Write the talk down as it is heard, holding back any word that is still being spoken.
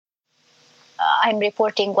I'm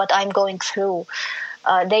reporting what I'm going through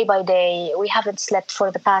day by day. We haven't slept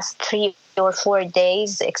for the past 3 or 4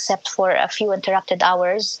 days, except for a few interrupted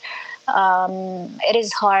hours. It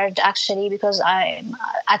is hard actually, because I'm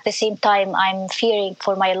at the same time I'm fearing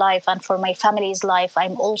for my life and for my family's life.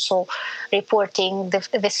 I'm also reporting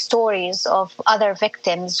the stories of other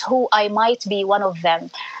victims who I might be one of them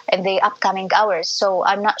in the upcoming hours. So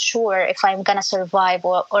I'm not sure if I'm gonna survive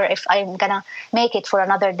or if I'm gonna make it for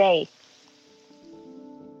another day.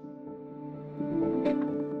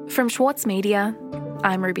 From Schwartz Media,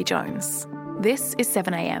 I'm Ruby Jones. This is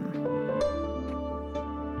 7am.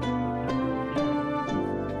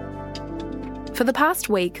 For the past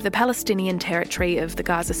week, the Palestinian territory of the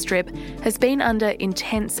Gaza Strip has been under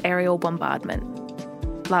intense aerial bombardment.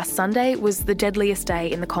 Last Sunday was the deadliest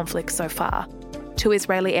day in the conflict so far. 2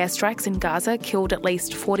 Israeli airstrikes in Gaza killed at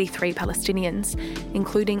least 43 Palestinians,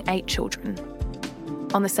 including 8 children.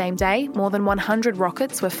 On the same day, more than 100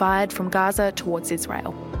 rockets were fired from Gaza towards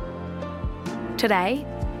Israel. Today,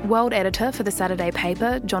 world editor for the Saturday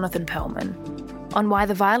paper, Jonathan Pearlman, on why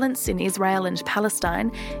the violence in Israel and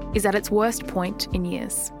Palestine is at its worst point in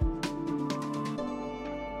years.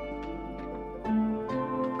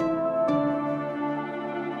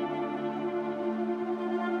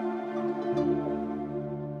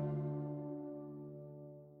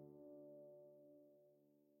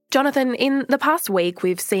 Jonathan, in the past week,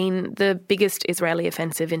 we've seen the biggest Israeli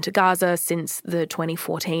offensive into Gaza since the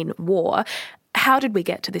 2014 war. How did we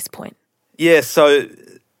get to this point? Yeah, so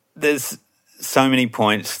there's so many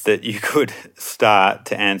points that you could start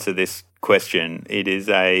to answer this question. It is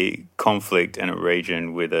a conflict and a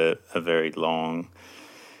region with a very long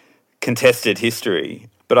contested history.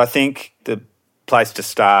 But I think the place to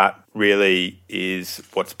start really is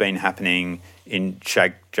what's been happening in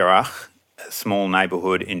Sheikh Jarrah, a small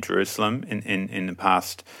neighbourhood in Jerusalem in the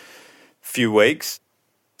past few weeks.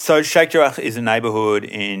 So Sheikh Jarrah is a neighbourhood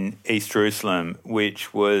in East Jerusalem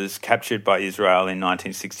which was captured by Israel in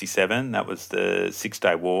 1967. That was the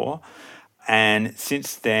Six-Day War. And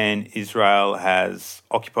since then, Israel has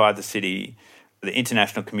occupied the city. The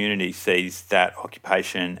international community sees that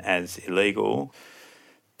occupation as illegal.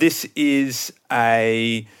 This is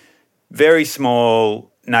a very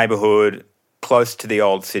small neighbourhood close to the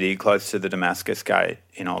Old City, close to the Damascus Gate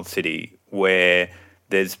in Old City, where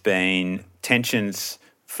there's been tensions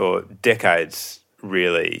for decades,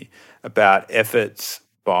 really, about efforts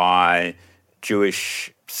by Jewish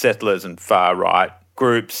settlers and far-right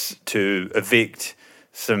groups to evict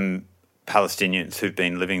some Palestinians who've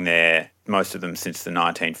been living there, most of them since the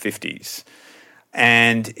 1950s.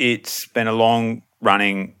 And it's been a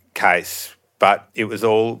long-running case, but it was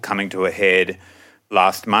all coming to a head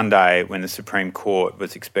last Monday when the Supreme Court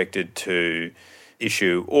was expected to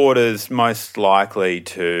issue orders, most likely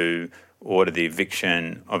to order the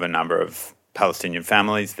eviction of a number of Palestinian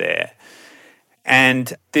families there.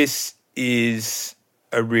 And this is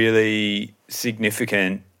a really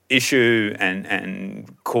significant issue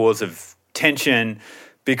and cause of tension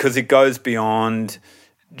because it goes beyond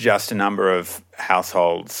just a number of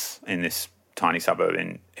households in this tiny suburb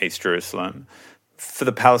in East Jerusalem. For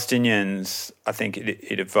the Palestinians, I think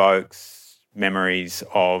it evokes memories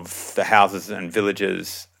of the houses and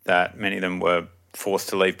villages that many of them were forced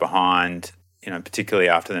to leave behind, particularly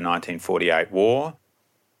after the 1948 war.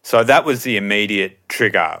 So that was the immediate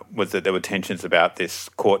trigger, was that there were tensions about this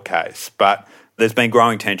court case. But there's been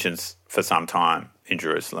growing tensions for some time in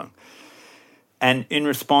Jerusalem. And in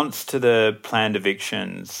response to the planned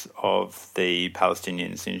evictions of the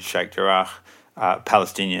Palestinians in Sheikh Jarrah,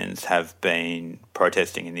 Palestinians have been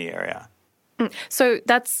protesting in the area. So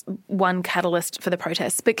that's one catalyst for the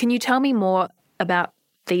protests. But can you tell me more about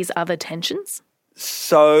these other tensions?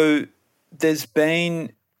 So there's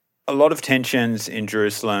been a lot of tensions in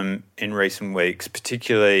Jerusalem in recent weeks,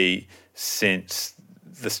 particularly since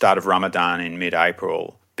the start of Ramadan in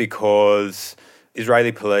mid-April, because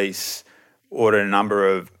Israeli police ordered a number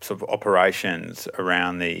of sort of operations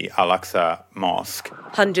around the Al-Aqsa Mosque.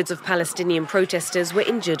 Hundreds of Palestinian protesters were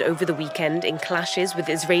injured over the weekend in clashes with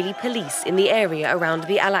Israeli police in the area around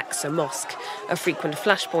the Al-Aqsa Mosque, a frequent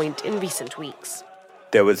flashpoint in recent weeks.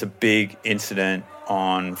 There was a big incident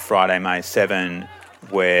on Friday, May 7,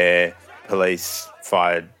 where police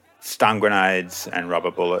fired stun grenades and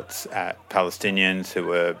rubber bullets at Palestinians who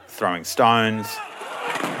were throwing stones.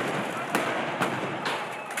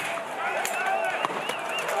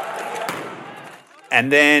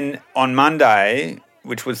 And then on Monday,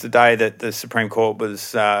 which was the day that the Supreme Court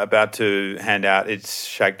was about to hand out its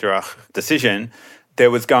Sheikh Jarrah decision,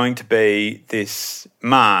 there was going to be this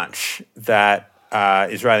march that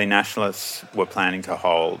Israeli nationalists were planning to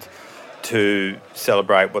hold. to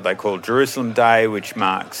celebrate what they call Jerusalem Day, which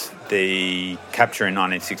marks the capture in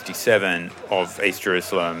 1967 of East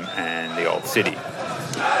Jerusalem and the Old City.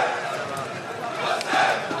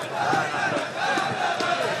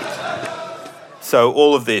 So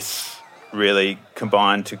all of this really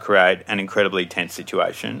combined to create an incredibly tense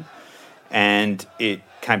situation, and it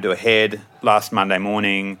came to a head last Monday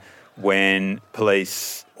morning when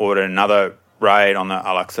police ordered another raid on the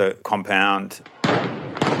Al-Aqsa compound.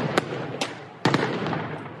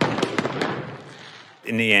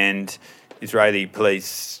 In the end, Israeli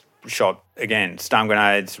police shot, again, stun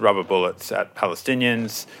grenades, rubber bullets at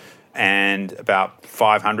Palestinians, and about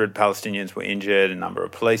 500 Palestinians were injured, a number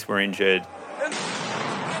of police were injured.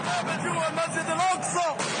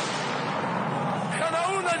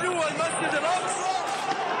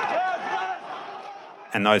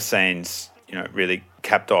 And those scenes, really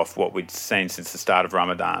capped off what we'd seen since the start of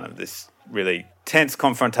Ramadan, of this really tense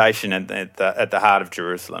confrontation at the heart of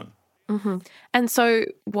Jerusalem. Mm-hmm. And so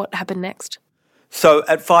what happened next? So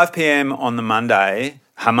at 5 p.m. on the Monday,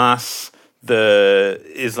 Hamas, the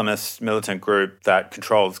Islamist militant group that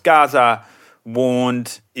controls Gaza,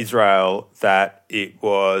 warned Israel that it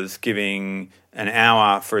was giving an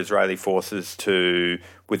hour for Israeli forces to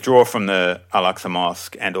withdraw from the Al-Aqsa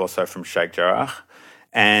Mosque and also from Sheikh Jarrah.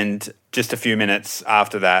 And just a few minutes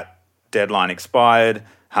after that deadline expired,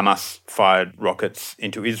 Hamas fired rockets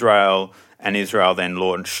into Israel, and Israel then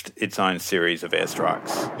launched its own series of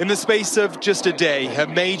airstrikes. In the space of just a day, a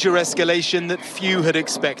major escalation that few had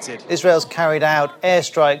expected. Israel's carried out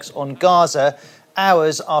airstrikes on Gaza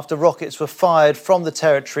hours after rockets were fired from the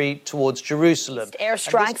territory towards Jerusalem.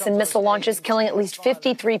 Airstrikes and missile launches killing at least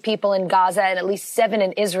 53 people in Gaza and at least 7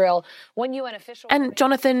 in Israel. One UN official... And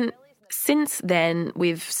Jonathan, since then,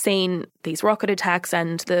 we've seen these rocket attacks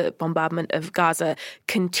and the bombardment of Gaza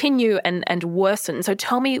continue and worsen. So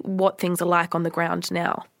tell me what things are like on the ground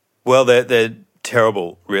now. Well, they're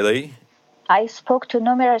terrible, really. I spoke to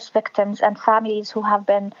numerous victims and families who have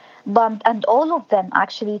been bombed, and all of them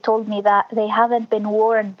actually told me that they haven't been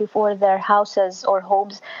warned before their houses or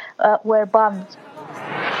homes were bombed.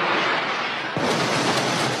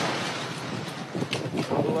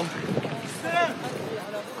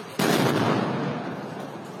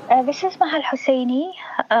 This is Mahal Husseini.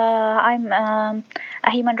 I'm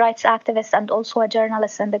a human rights activist and also a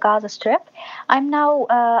journalist in the Gaza Strip. I'm now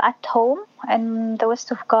at home in the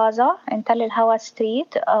west of Gaza, in Tel El-Hawa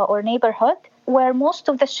Street or neighborhood, where most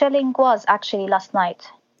of the shelling was actually last night.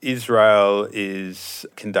 Israel is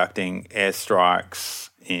conducting airstrikes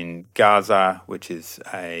in Gaza, which is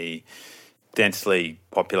a densely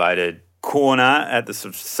populated corner at the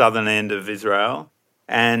sort of southern end of Israel.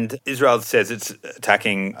 And Israel says it's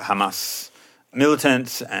attacking Hamas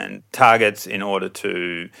militants and targets in order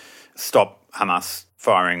to stop Hamas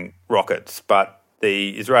firing rockets. But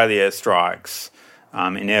the Israeli airstrikes,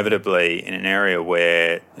 inevitably in an area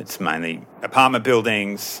where it's mainly apartment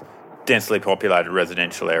buildings, densely populated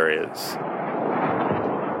residential areas.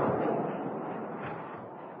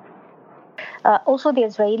 Also, the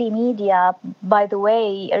Israeli media, by the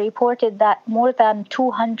way, reported that more than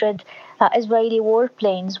 200 Israeli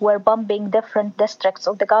warplanes were bombing different districts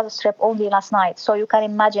of the Gaza Strip only last night. So you can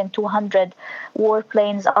imagine 200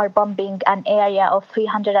 warplanes are bombing an area of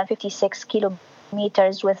 356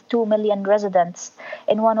 kilometers with 2 million residents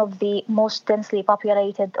in one of the most densely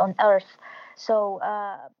populated on Earth. So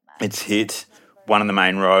it's hit one of the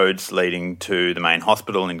main roads leading to the main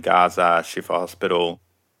hospital in Gaza, Shifa Hospital.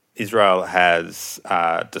 Israel has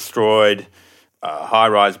destroyed a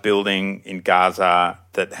high-rise building in Gaza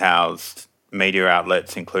that housed media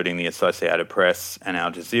outlets, including the Associated Press and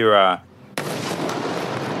Al Jazeera.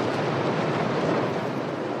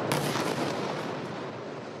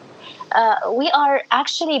 We are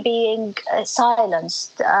actually being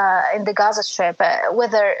silenced in the Gaza Strip,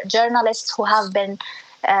 whether journalists who have been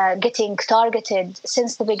getting targeted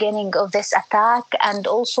since the beginning of this attack, and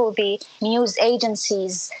also the news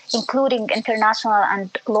agencies, including international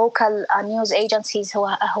and local news agencies who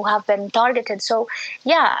have been targeted. So,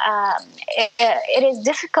 it is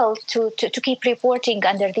difficult to keep reporting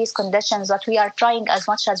under these conditions, but we are trying as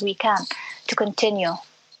much as we can to continue.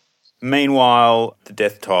 Meanwhile, the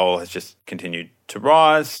death toll has just continued to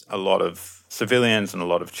rise. A lot of civilians and a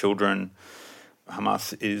lot of children.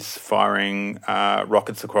 Hamas is firing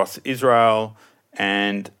rockets across Israel,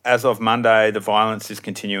 and as of Monday, the violence is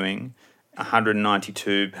continuing.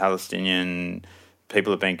 192 Palestinian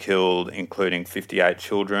people have been killed, including 58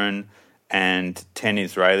 children, and 10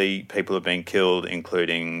 Israeli people have been killed,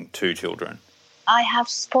 including 2 children. I have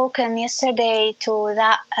spoken yesterday to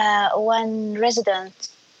that one resident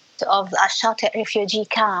of Ash-Shati refugee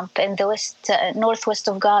camp in the northwest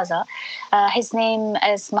of Gaza. His name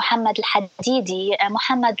is Mohammed al-Hadidi.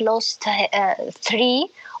 Mohammed lost 3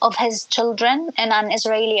 of his children in an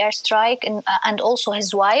Israeli airstrike, and also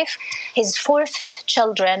his wife. His 4th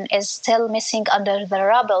children is still missing under the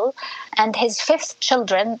rubble, and his 5th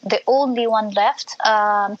children, the only one left,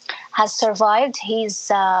 has survived.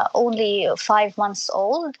 He's only 5 months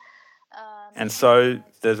old. And so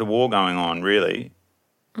there's a war going on, really.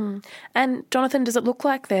 And Jonathan, does it look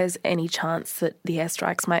like there's any chance that the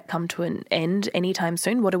airstrikes might come to an end anytime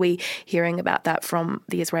soon? What are we hearing about that from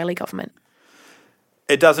the Israeli government?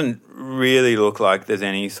 It doesn't really look like there's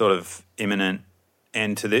any sort of imminent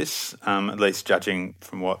end to this, at least judging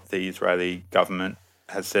from what the Israeli government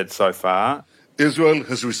has said so far. Israel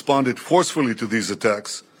has responded forcefully to these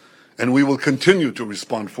attacks, and we will continue to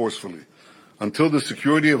respond forcefully until the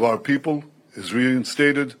security of our people is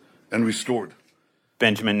reinstated and restored.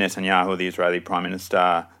 Benjamin Netanyahu, the Israeli Prime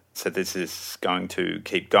Minister, said this is going to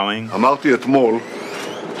keep going.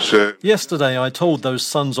 Yesterday I told those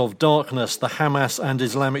sons of darkness, the Hamas and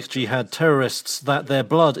Islamic Jihad terrorists, that their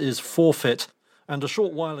blood is forfeit. And a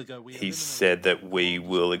short while ago he said that we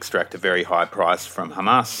will extract a very high price from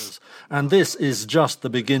Hamas. And this is just the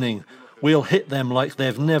beginning. We'll hit them like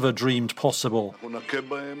they've never dreamed possible.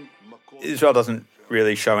 Israel doesn't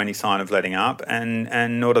really show any sign of letting up,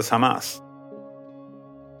 and nor does Hamas.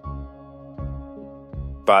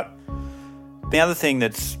 But the other thing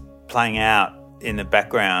that's playing out in the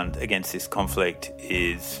background against this conflict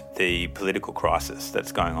is the political crisis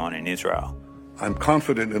that's going on in Israel. I'm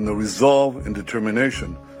confident in the resolve and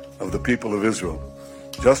determination of the people of Israel.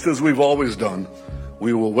 Just as we've always done,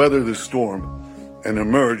 we will weather this storm and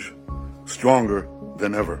emerge stronger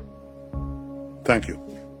than ever. Thank you.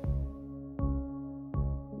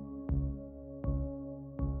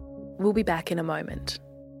 We'll be back in a moment.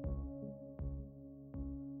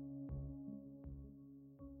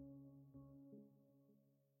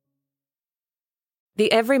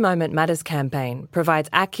 The Every Moment Matters campaign provides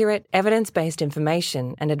accurate, evidence-based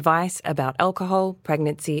information and advice about alcohol,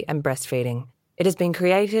 pregnancy and breastfeeding. It has been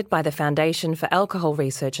created by the Foundation for Alcohol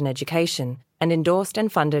Research and Education and endorsed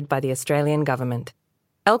and funded by the Australian Government.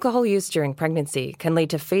 Alcohol use during pregnancy can lead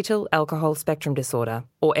to fetal alcohol spectrum disorder,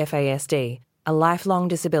 or FASD, a lifelong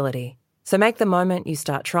disability. So make the moment you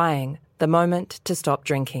start trying the moment to stop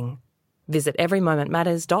drinking. Visit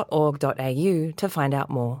everymomentmatters.org.au to find out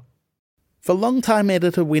more. For longtime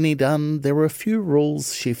editor Winnie Dunn, there were a few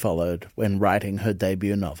rules she followed when writing her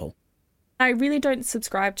debut novel. I really don't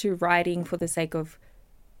subscribe to writing for the sake of,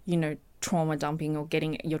 trauma dumping or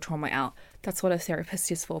getting your trauma out. That's what a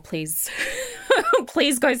therapist is for, please.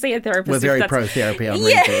 Please go see a therapist. We're very pro-therapy on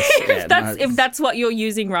Read This. If that's what you're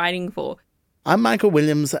using writing for. I'm Michael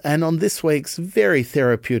Williams, and on this week's very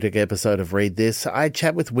therapeutic episode of Read This, I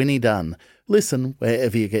chat with Winnie Dunn. Listen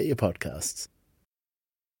wherever you get your podcasts.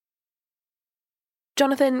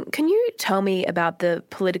 Jonathan, can you tell me about the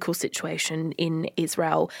political situation in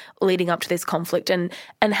Israel leading up to this conflict and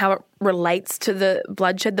how it relates to the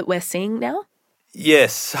bloodshed that we're seeing now?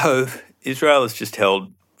 Yes, so Israel has just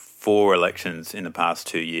held 4 elections in the past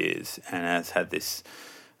 2 years and has had this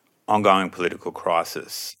ongoing political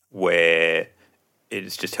crisis where it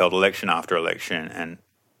has just held election after election and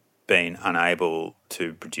been unable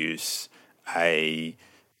to produce a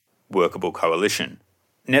workable coalition.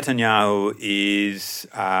 Netanyahu is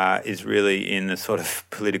really in the sort of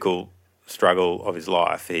political struggle of his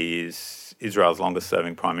life. He is Israel's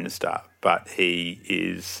longest-serving prime minister, but he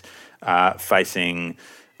is facing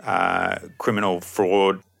criminal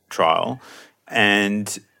fraud trial,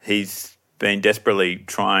 and he's been desperately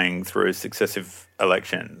trying through successive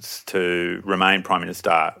elections to remain prime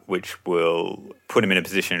minister, which will put him in a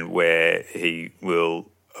position where he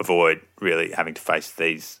will avoid really having to face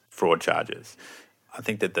these fraud charges. I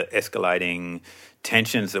think that the escalating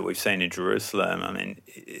tensions that we've seen in Jerusalem,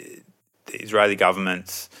 the Israeli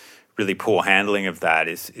government's really poor handling of that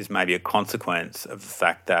is maybe a consequence of the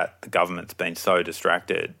fact that the government's been so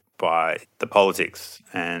distracted by the politics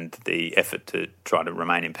and the effort to try to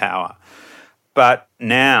remain in power. But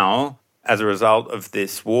now, as a result of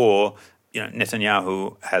this war,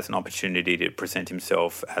 Netanyahu has an opportunity to present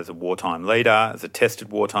himself as a wartime leader, as a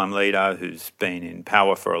tested wartime leader who's been in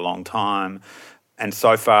power for a long time. And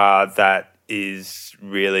so far, that is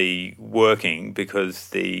really working because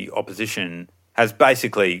the opposition has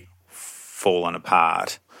basically fallen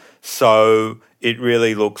apart. So it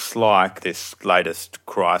really looks like this latest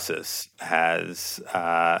crisis has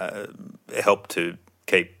helped to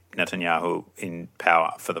keep Netanyahu in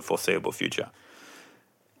power for the foreseeable future.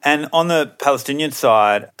 And on the Palestinian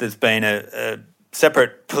side, there's been a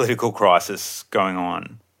separate political crisis going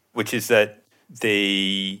on, which is that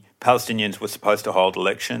the Palestinians were supposed to hold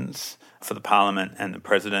elections for the parliament and the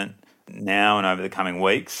president now and over the coming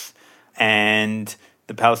weeks. And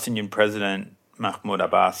the Palestinian president, Mahmoud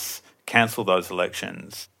Abbas, cancelled those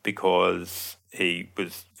elections because he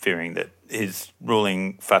was fearing that his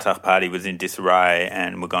ruling Fatah party was in disarray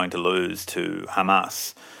and were going to lose to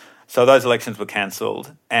Hamas. So those elections were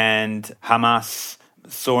cancelled, and Hamas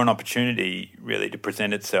saw an opportunity really to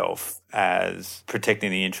present itself as protecting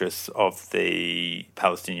the interests of the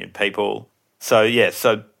Palestinian people.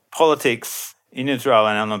 So politics in Israel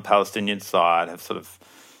and on the Palestinian side have sort of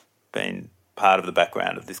been part of the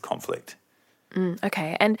background of this conflict.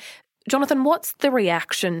 Okay. And Jonathan, what's the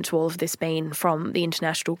reaction to all of this been from the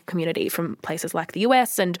international community, from places like the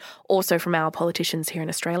US and also from our politicians here in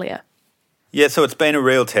Australia? Yeah, so it's been a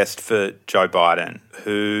real test for Joe Biden,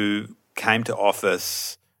 who came to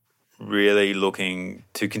office really looking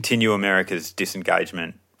to continue America's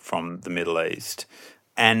disengagement from the Middle East,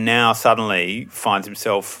 and now suddenly finds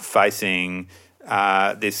himself facing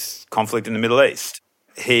this conflict in the Middle East.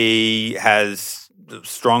 He has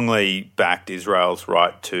strongly backed Israel's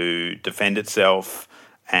right to defend itself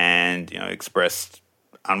and, expressed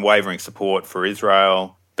unwavering support for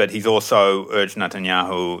Israel. But he's also urged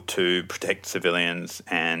Netanyahu to protect civilians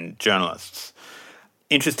and journalists.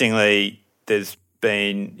 Interestingly, there's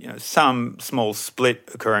been some small split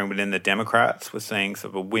occurring within the Democrats. We're seeing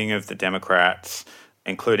sort of a wing of the Democrats,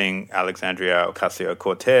 including Alexandria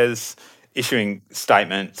Ocasio-Cortez, issuing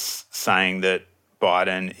statements saying that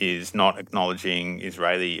Biden is not acknowledging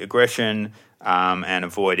Israeli aggression and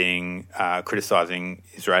avoiding criticising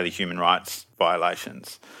Israeli human rights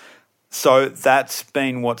violations. So that's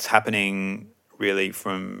been what's happening really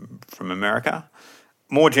from America.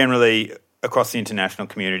 More generally, across the international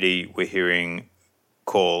community, we're hearing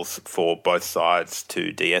calls for both sides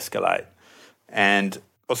to de-escalate. And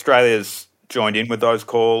Australia's joined in with those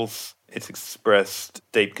calls. It's expressed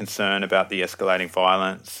deep concern about the escalating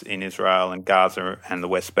violence in Israel and Gaza and the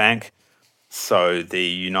West Bank. So the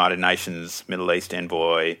United Nations Middle East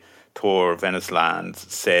envoy, Tor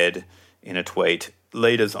Venezuelans, said in a tweet,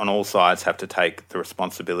 leaders on all sides have to take the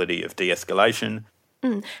responsibility of de-escalation.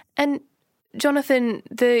 And Jonathan,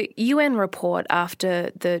 the UN report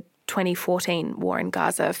after the 2014 war in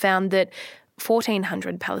Gaza found that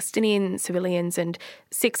 1,400 Palestinian civilians and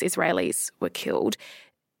 6 Israelis were killed.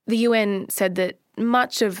 The UN said that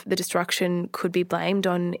much of the destruction could be blamed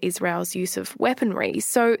on Israel's use of weaponry.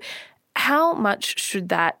 So how much should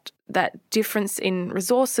that difference in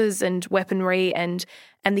resources and weaponry and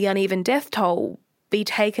the uneven death toll be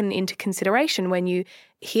taken into consideration when you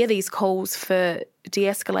hear these calls for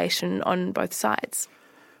de-escalation on both sides?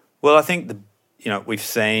 Well, I think we've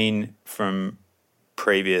seen from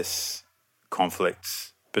previous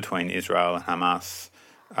conflicts between Israel and Hamas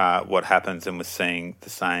what happens, and we're seeing the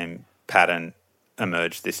same pattern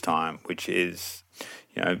emerge this time, which is,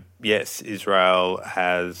 yes, Israel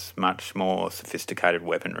has much more sophisticated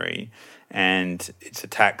weaponry, and its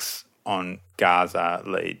attacks on Gaza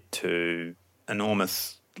lead to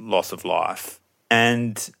enormous loss of life.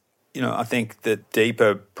 And, I think the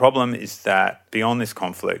deeper problem is that beyond this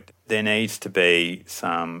conflict, there needs to be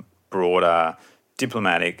some broader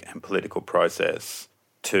diplomatic and political process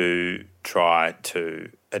to try to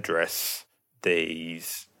address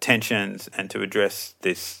these tensions and to address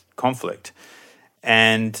this conflict.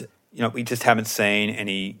 And, we just haven't seen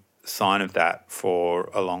any sign of that for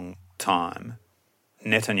a long time.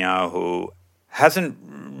 Netanyahu hasn't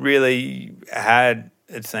really had,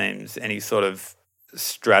 it seems, any sort of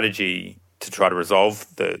strategy to try to resolve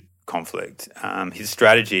the conflict. His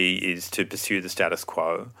strategy is to pursue the status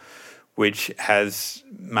quo, which has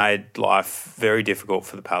made life very difficult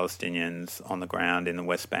for the Palestinians on the ground in the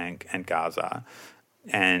West Bank and Gaza,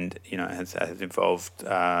 and has involved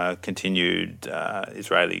continued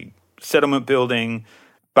Israeli settlement building,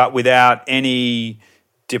 but without any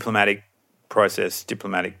diplomatic process,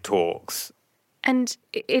 diplomatic talks. And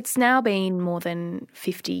it's now been more than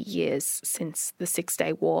 50 years since the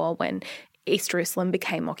Six-Day War, when East Jerusalem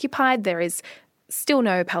became occupied. There is still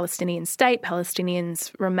no Palestinian state.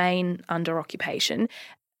 Palestinians remain under occupation.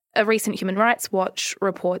 A recent Human Rights Watch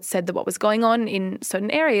report said that what was going on in certain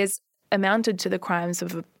areas amounted to the crimes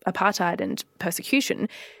of apartheid and persecution.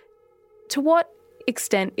 To what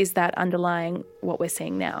extent is that underlying what we're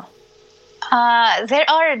seeing now? There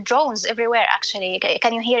are drones everywhere, actually.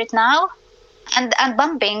 Can you hear it now? And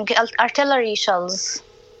bombing, artillery shells.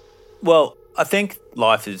 Well, I think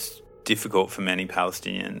life is difficult for many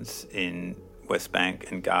Palestinians in West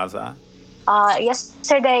Bank and Gaza.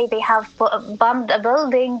 Yesterday, they have bombed a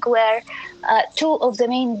building where two of the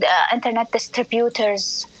main internet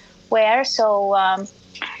distributors were. So,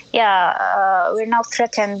 we're now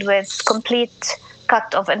threatened with complete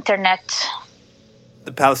cut of internet.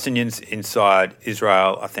 The Palestinians inside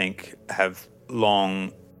Israel, I think, have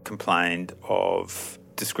long complained of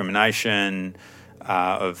discrimination,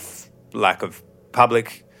 of lack of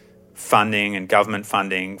public funding and government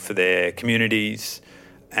funding for their communities.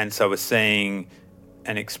 And so we're seeing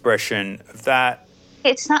an expression of that.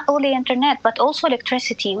 It's not only internet, but also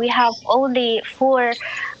electricity. We have only 4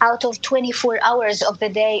 out of 24 hours of the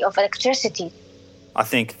day of electricity. I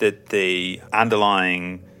think that the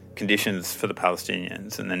underlying conditions for the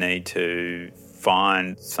Palestinians and the need to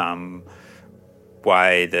find some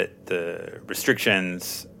way that the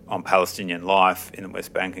restrictions on Palestinian life in the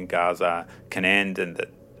West Bank and Gaza can end, and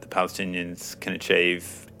that the Palestinians can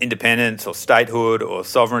achieve independence or statehood or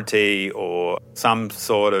sovereignty or some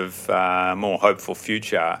sort of more hopeful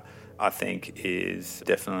future, I think is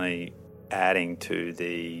definitely adding to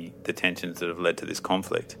the tensions that have led to this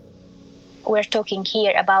conflict. We're talking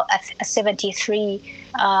here about a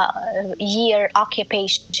 73-year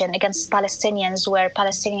occupation against Palestinians, where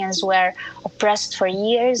Palestinians were oppressed for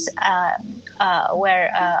years, were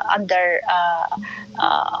under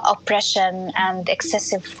oppression and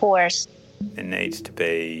excessive force. There needs to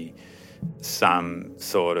be some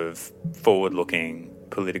sort of forward-looking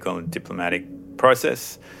political and diplomatic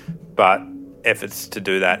process, but efforts to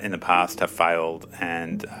do that in the past have failed,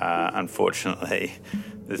 and unfortunately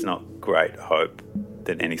there's not great hope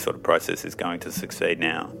that any sort of process is going to succeed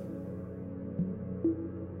now.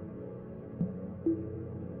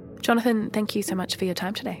 Jonathan, thank you so much for your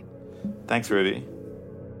time today. Thanks, Ruby.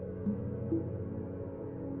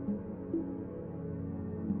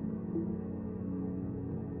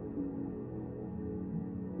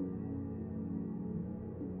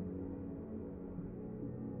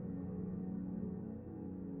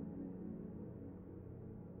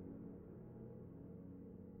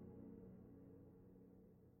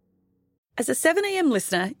 As a 7am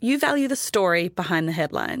listener, you value the story behind the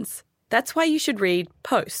headlines. That's why you should read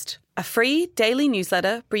Post, a free daily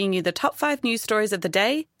newsletter bringing you the top 5 news stories of the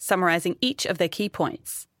day, summarising each of their key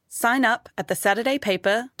points. Sign up at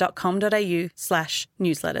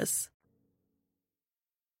thesaturdaypaper.com.au/newsletters.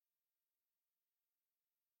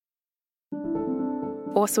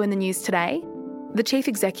 Also in the news today, the Chief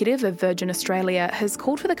Executive of Virgin Australia has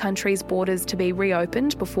called for the country's borders to be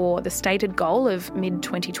reopened before the stated goal of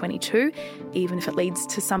mid-2022, even if it leads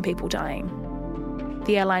to some people dying.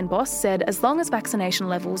 The airline boss said as long as vaccination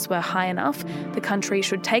levels were high enough, the country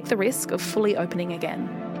should take the risk of fully opening again.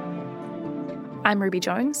 I'm Ruby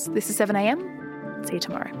Jones. This is 7am. See you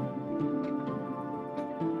tomorrow.